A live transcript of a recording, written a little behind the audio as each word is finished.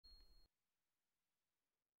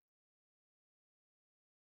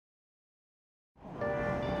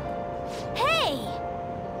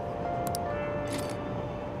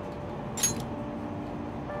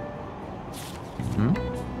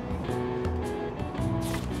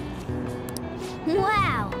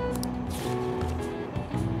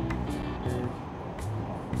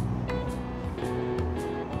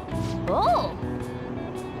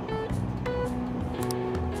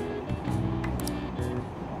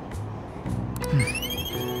All right.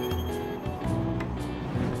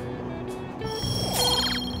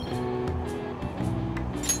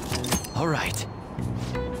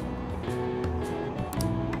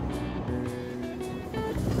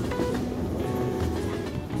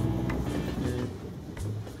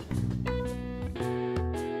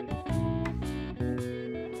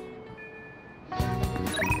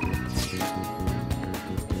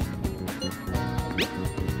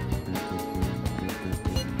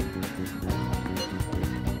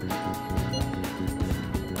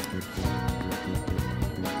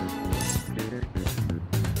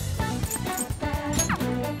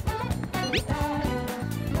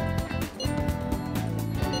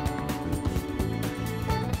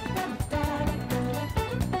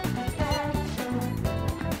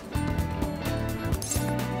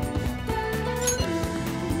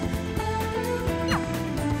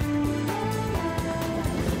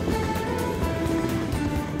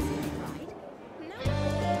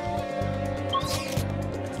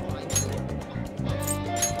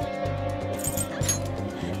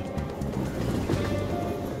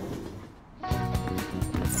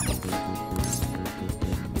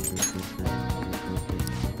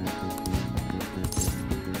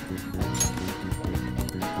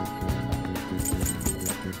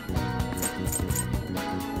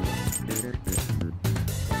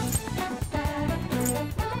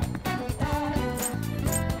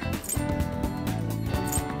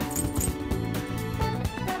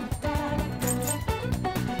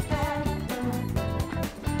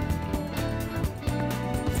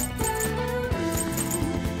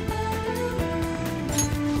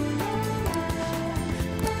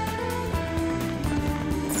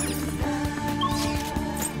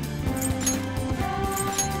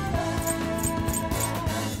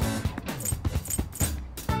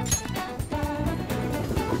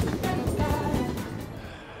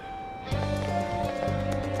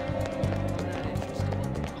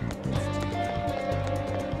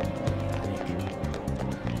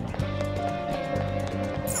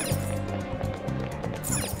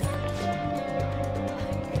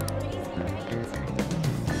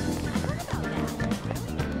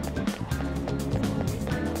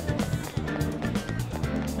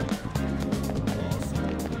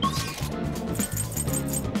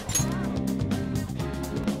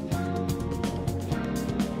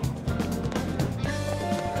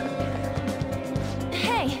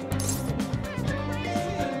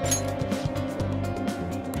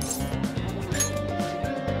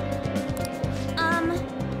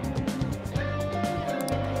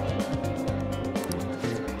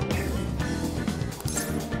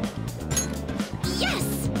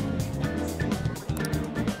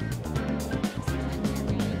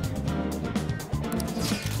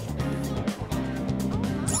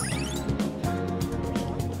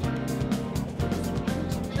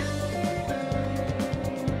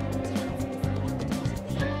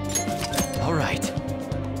 All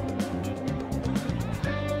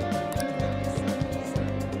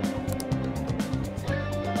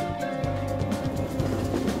right.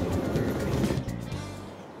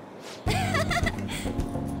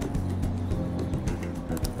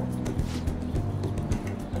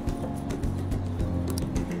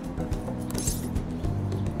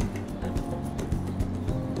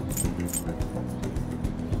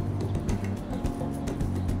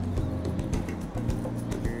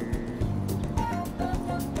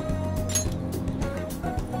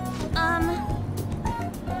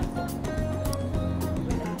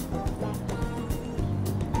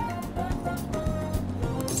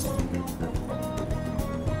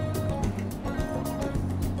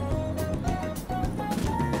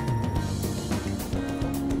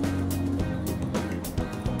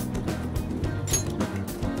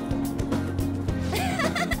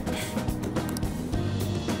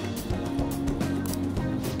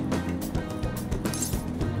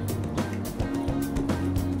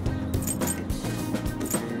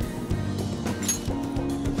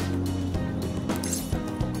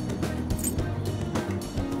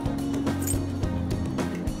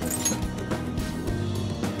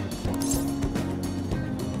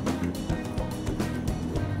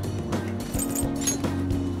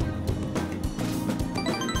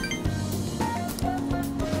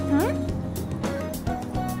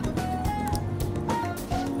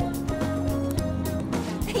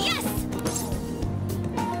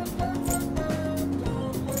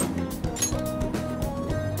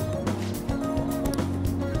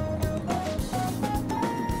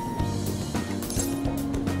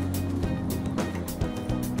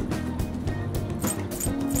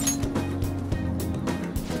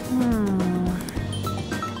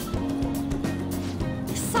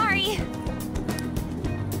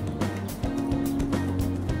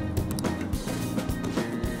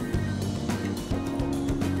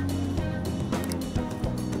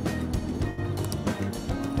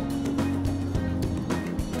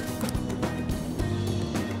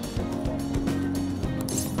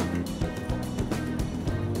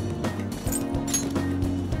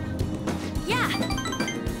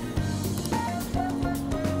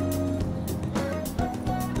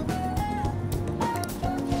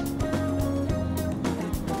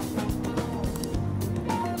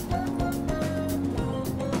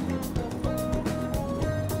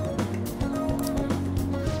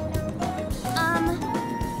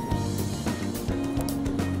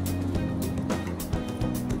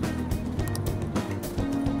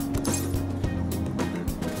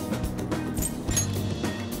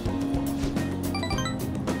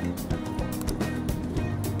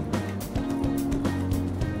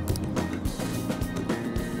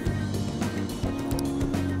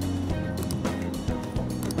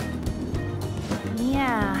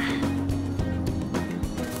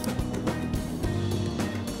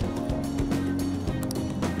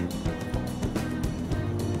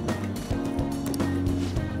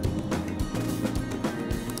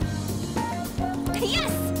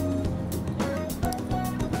 Yes!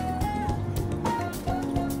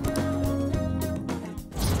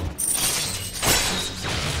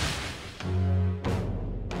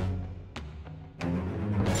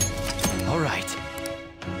 All right.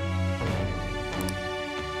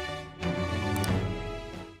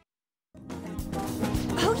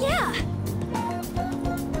 Oh, yeah!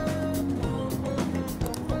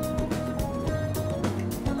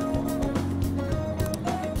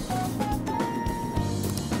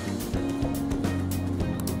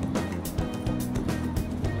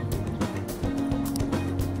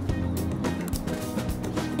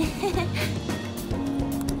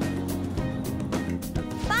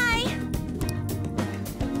 Bye!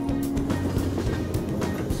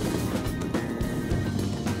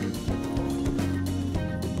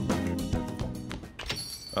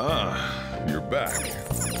 Ah, you're back.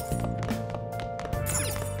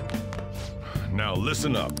 Now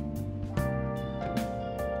listen up.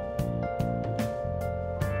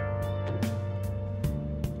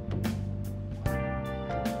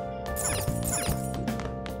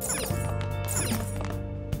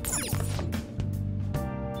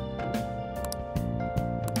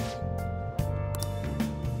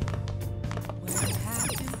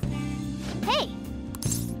 Hey!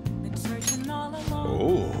 Been searching all alone,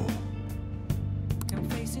 Oh,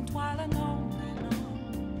 confessing while alone and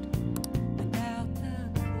on, without a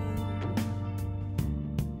clue,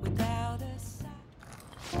 without a sign.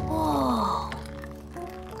 Whoa!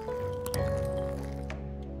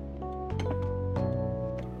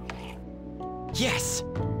 Yes!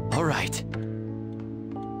 All right.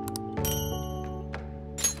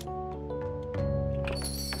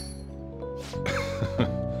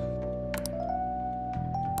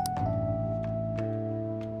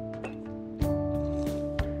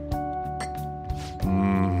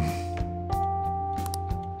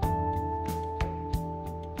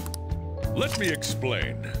 let me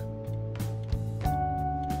explain.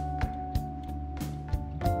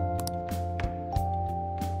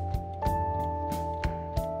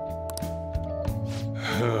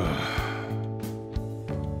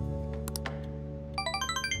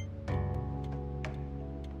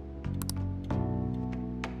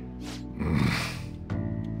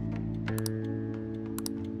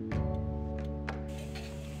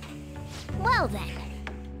 Well then.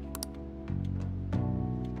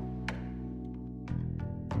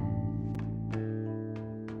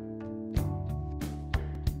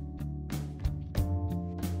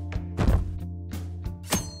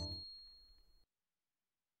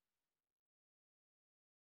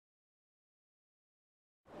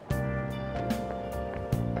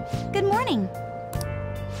 Good morning.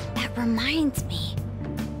 That reminds me.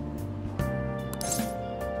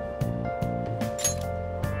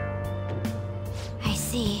 I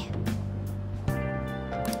see.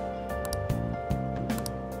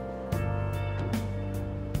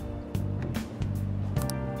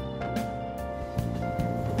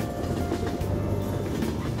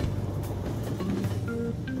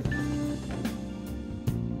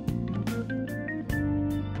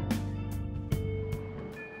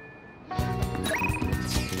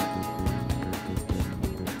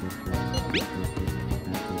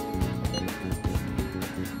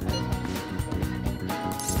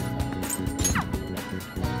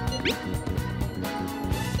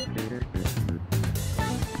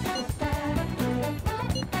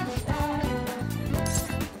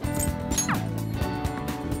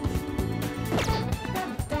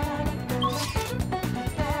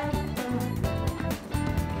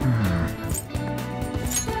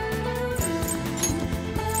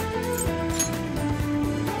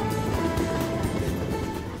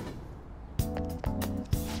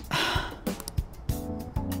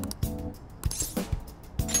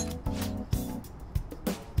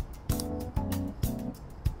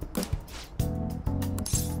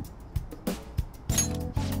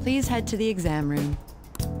 Please head to the exam room.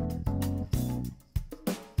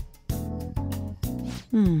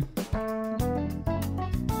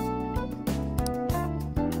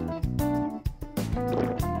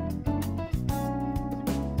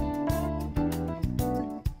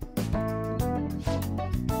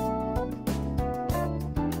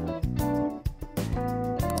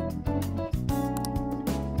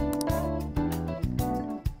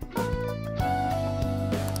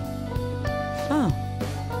 Oh.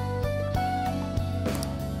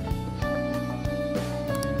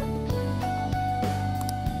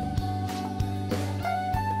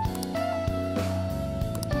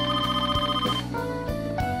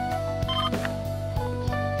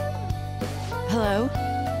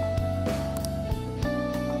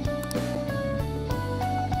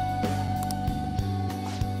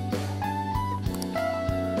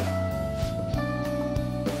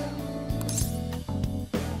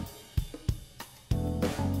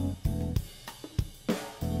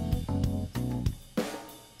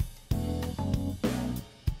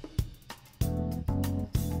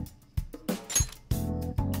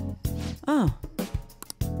 Oh.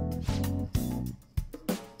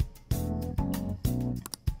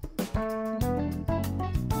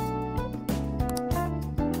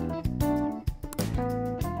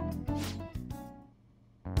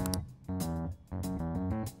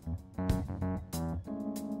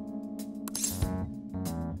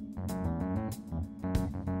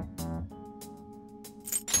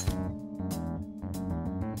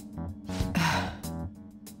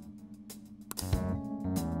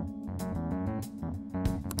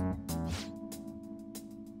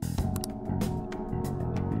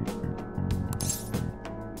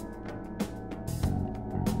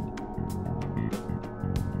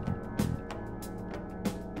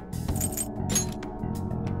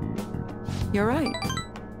 You're right.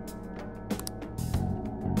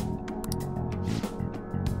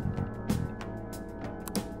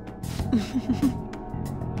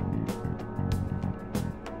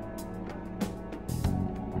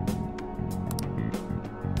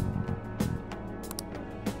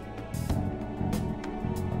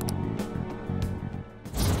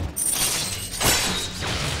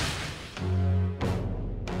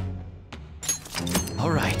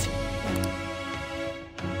 All right.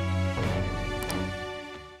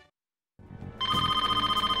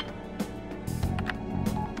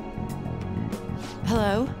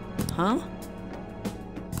 Hello? Huh?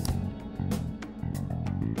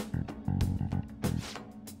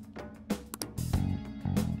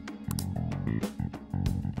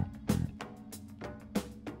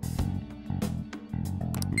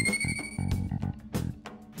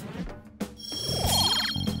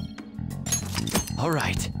 All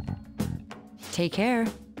right. Take care.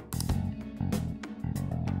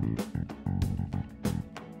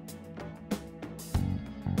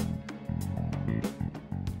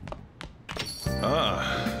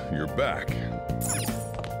 Ah, you're back.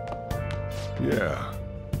 Yeah.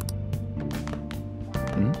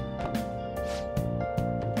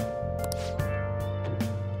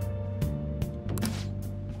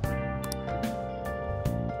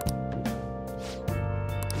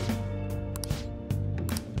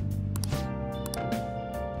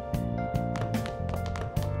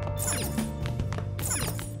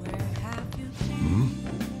 Where have you been?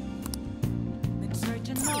 Been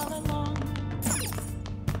searching all along,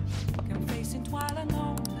 confessing while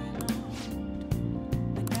alone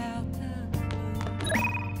without a clue,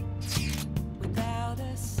 without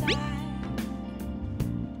a sign,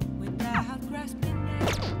 without grasping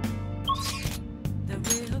it. The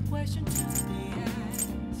real question to be asked: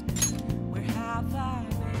 where have I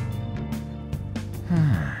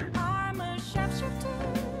been? I'm a sharpshooter.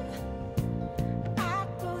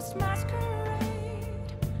 Outpost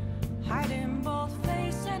masquerade, hiding both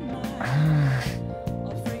face and mind,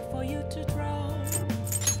 all free for you to draw.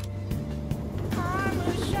 I'm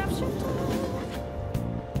a sharpshooter.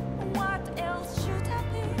 What else should I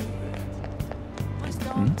be? Please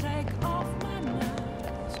don't take off my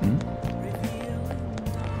mask. Revealing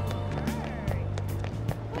dark.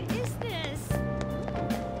 What is this?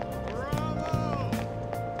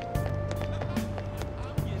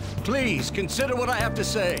 Please consider what I have to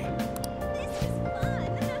say. This is fun.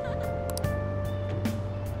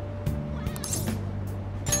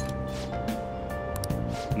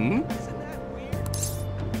 Hmm?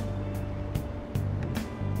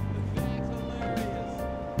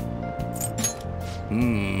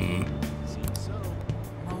 Hmm.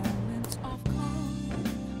 Moments of calm,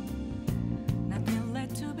 nothing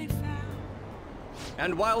left to be found.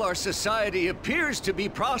 And while our society appears to be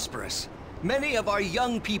prosperous, many of our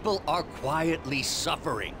young people are quietly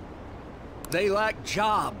suffering. They lack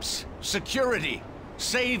jobs, security,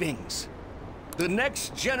 savings. The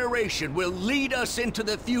next generation will lead us into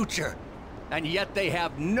the future, and yet they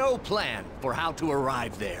have no plan for how to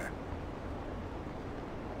arrive there.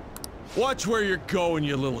 Watch where you're going,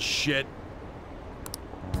 you little shit.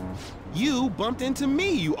 You bumped into me,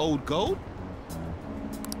 you old goat.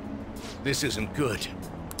 This isn't good.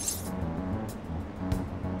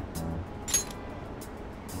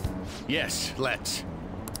 Yes, let's.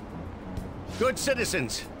 Good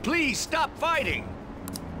citizens, please stop fighting!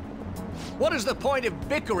 What is the point of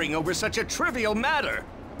bickering over such a trivial matter?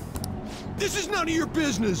 This is none of your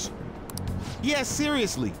business. Yeah,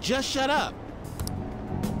 seriously, just shut up.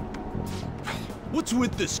 What's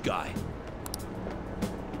with this guy?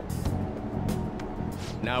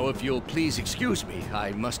 Now, if you'll please excuse me,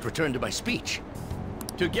 I must return to my speech.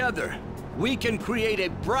 Together, we can create a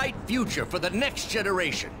bright future for the next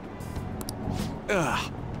generation.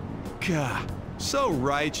 Ugh. God, so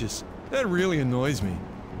righteous. That really annoys me.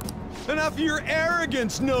 Enough of your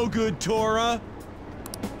arrogance, no good Torah!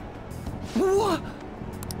 What?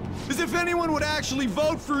 As if anyone would actually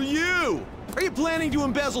vote for you! Are you planning to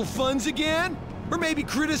embezzle funds again? Or maybe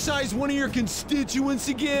criticize one of your constituents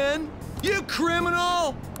again? You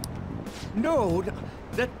criminal! No,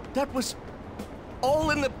 that was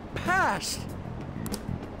all in the past.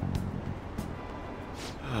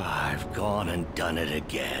 I've gone and done it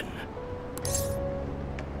again.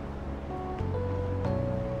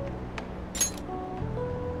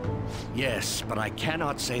 Yes, but I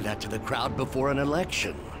cannot say that to the crowd before an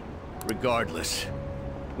election. Regardless,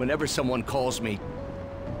 whenever someone calls me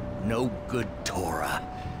no good Torah,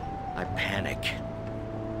 I panic.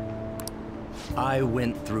 I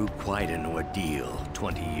went through quite an ordeal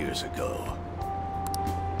 20 years ago.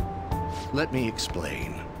 Let me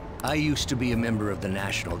explain. I used to be a member of the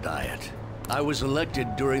National Diet. I was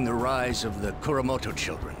elected during the rise of the Kuramoto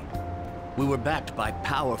children. We were backed by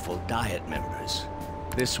powerful Diet members.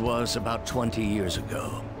 This was about 20 years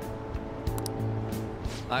ago.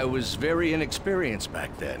 I was very inexperienced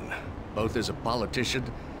back then, both as a politician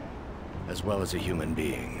as well as a human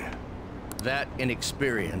being. That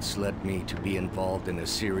inexperience led me to be involved in a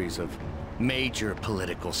series of major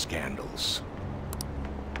political scandals.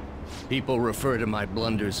 People refer to my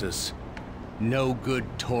blunders as no good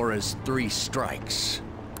Torah's 3 strikes.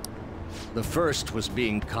 The first was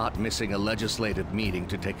being caught missing a legislative meeting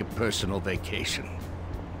to take a personal vacation.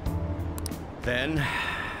 Then,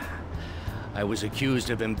 I was accused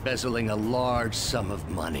of embezzling a large sum of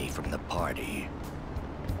money from the party,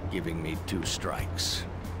 giving me 2 strikes.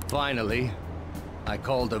 Finally, I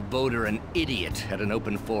called a voter an idiot at an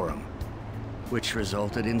open forum, which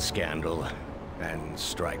resulted in scandal and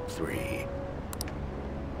strike 3.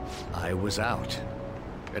 I was out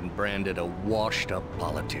and branded a washed-up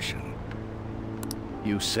politician.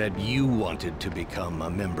 You said you wanted to become a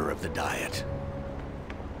member of the Diet.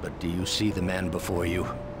 But do you see the man before you?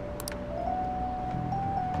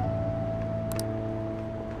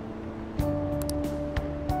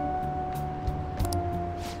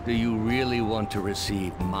 Do you really want to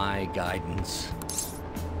receive my guidance?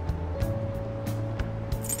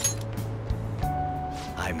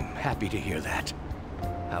 I'm happy to hear that.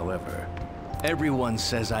 However, everyone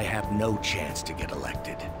says I have no chance to get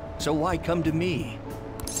elected. So why come to me?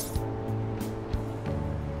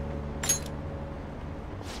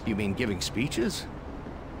 You mean giving speeches?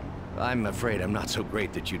 I'm afraid I'm not so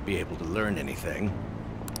great that you'd be able to learn anything.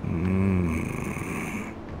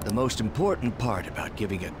 The most important part about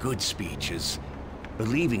giving a good speech is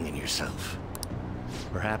believing in yourself.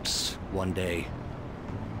 Perhaps one day,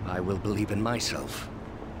 I will believe in myself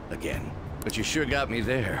again. But you sure got me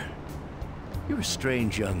there. You're a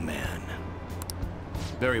strange young man.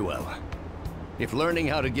 Very well. If learning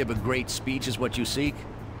how to give a great speech is what you seek,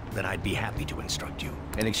 then I'd be happy to instruct you.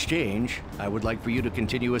 In exchange, I would like for you to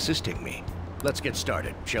continue assisting me. Let's get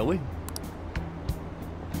started, shall we?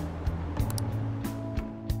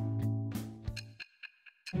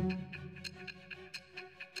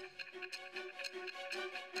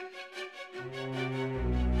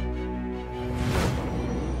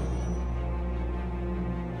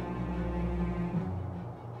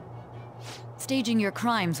 Staging your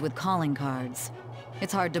crimes with calling cards.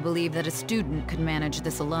 It's hard to believe that a student could manage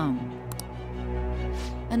this alone.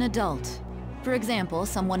 An adult. For example,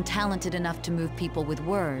 someone talented enough to move people with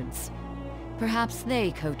words. Perhaps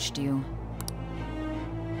they coached you.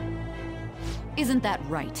 Isn't that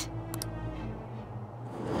right?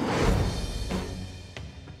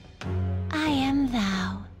 I am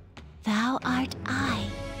thou. Thou art I.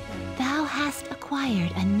 Thou hast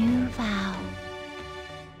acquired a new vow.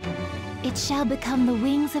 It shall become the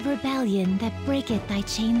wings of rebellion that breaketh thy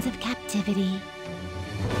chains of captivity.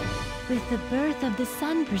 With the birth of the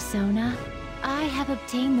sun persona, I have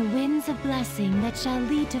obtained the winds of blessing that shall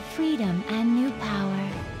lead to freedom and new power.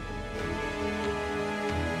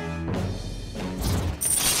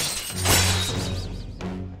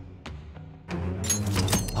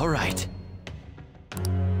 All right.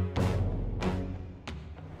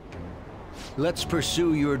 Let's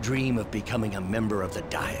pursue your dream of becoming a member of the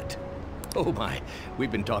Diet. Oh my, we've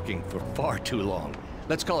been talking for far too long.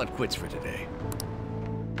 Let's call it quits for today.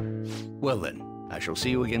 Well then, I shall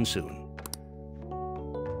see you again soon.